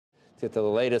Get to the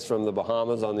latest from the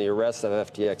Bahamas on the arrest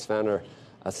of FTX founder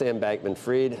Sam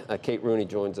Bankman-Fried. Kate Rooney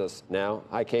joins us now.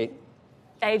 Hi, Kate.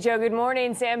 Hey, Joe. Good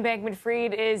morning. Sam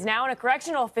Bankman-Fried is now in a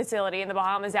correctional facility in the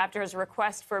Bahamas after his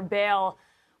request for bail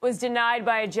was denied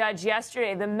by a judge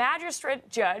yesterday. The magistrate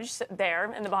judge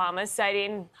there in the Bahamas,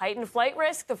 citing heightened flight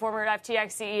risk, the former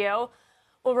FTX CEO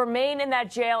will remain in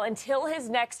that jail until his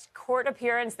next court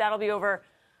appearance. That'll be over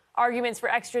arguments for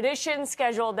extradition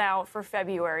scheduled now for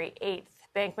February 8th.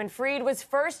 Bankman-Fried was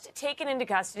first taken into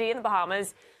custody in the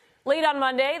Bahamas late on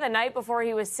Monday, the night before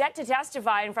he was set to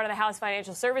testify in front of the House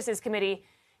Financial Services Committee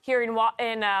here in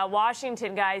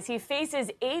Washington, guys. He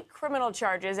faces 8 criminal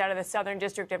charges out of the Southern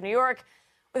District of New York,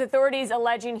 with authorities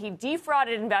alleging he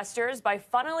defrauded investors by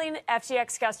funneling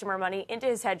FTX customer money into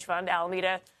his hedge fund,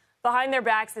 Alameda. Behind their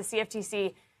backs, the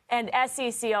CFTC and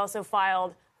SEC also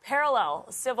filed parallel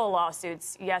civil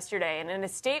lawsuits yesterday. And in a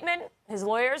statement, his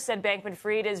lawyers said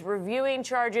Bankman-Fried is reviewing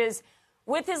charges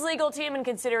with his legal team and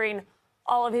considering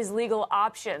all of his legal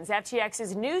options.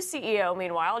 FTX's new CEO,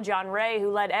 meanwhile, John Ray,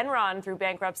 who led Enron through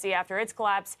bankruptcy after its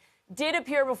collapse, did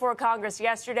appear before Congress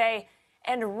yesterday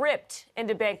and ripped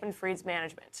into Bankman-Fried's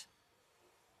management.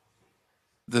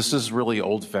 This is really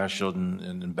old-fashioned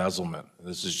embezzlement.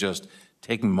 This is just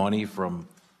taking money from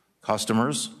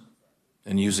customers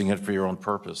and using it for your own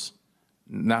purpose.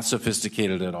 Not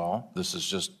sophisticated at all. This is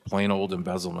just plain old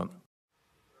embezzlement.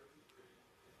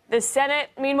 The Senate,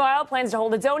 meanwhile, plans to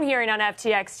hold its own hearing on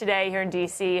FTX today here in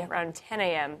D.C. around 10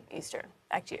 a.m. Eastern.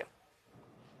 Back to you.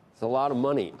 It's a lot of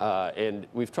money, and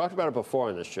we've talked about it before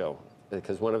on this show,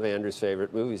 because one of Andrew's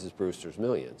favorite movies is Brewster's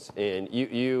Millions, and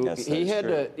he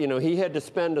had to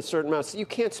spend a certain amount. So you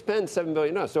can't spend $7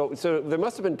 billion. So there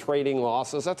must have been trading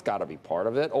losses. That's got to be part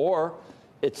of it, or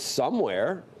it's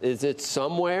somewhere. Is it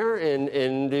somewhere?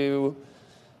 And do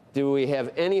we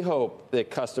have any hope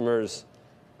that customers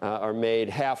are made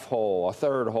half whole, a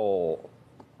third whole,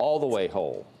 all the way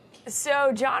whole?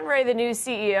 So John Ray, the new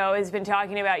CEO, has been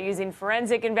talking about using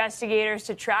forensic investigators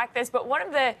to track this. But one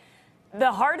of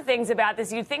the hard things about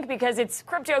this, you'd think, because it's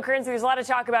cryptocurrency, there's a lot of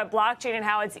talk about blockchain and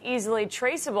how it's easily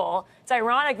traceable. It's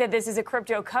ironic that this is a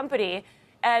crypto company.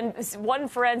 And one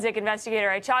forensic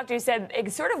investigator I talked to said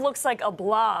it sort of looks like a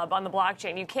blob on the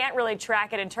blockchain. You can't really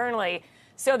track it internally.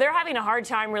 So they're having a hard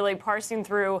time really parsing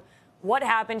through what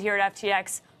happened here at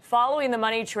FTX, following the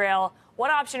money trail. One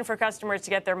option for customers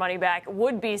to get their money back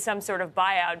would be some sort of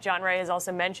buyout. John Ray has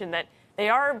also mentioned that they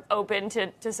are open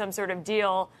to some sort of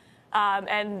deal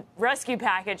and rescue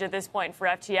package at this point for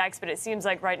FTX. But it seems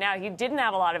like right now he didn't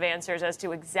have a lot of answers as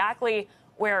to exactly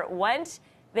where it went.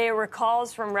 There were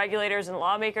calls from regulators and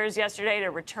lawmakers yesterday to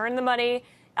return the money.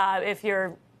 If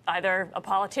you're either a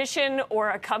politician or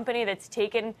a company that's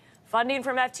taken funding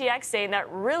from FTX, saying that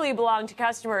really belonged to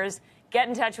customers, get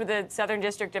in touch with the Southern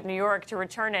District of New York to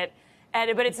return it.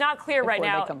 But it's not clear right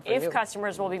now if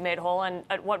customers will be made whole and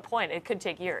at what point. It could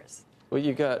take years. Well,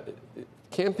 you got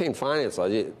campaign finance law.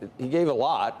 He gave a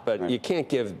lot, but you can't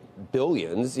give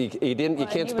billions. He didn't. You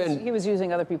can't spend. He was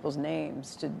using other people's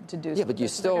names to do. Yeah, but you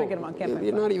still.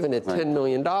 You're not even at $10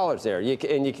 million there. You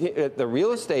can't, the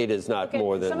real estate is not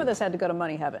more than. Some of this had to go to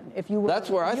money heaven. If you were, that's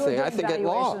where I think it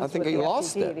lost. I think he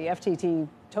lost it. The FTT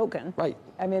token. Right.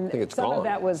 I mean, some gone. of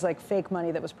that was like fake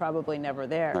money that was probably never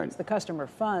there. Right. It's the customer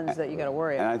funds that you got to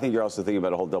worry about. And I think you're also thinking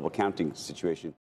about a whole double counting situation.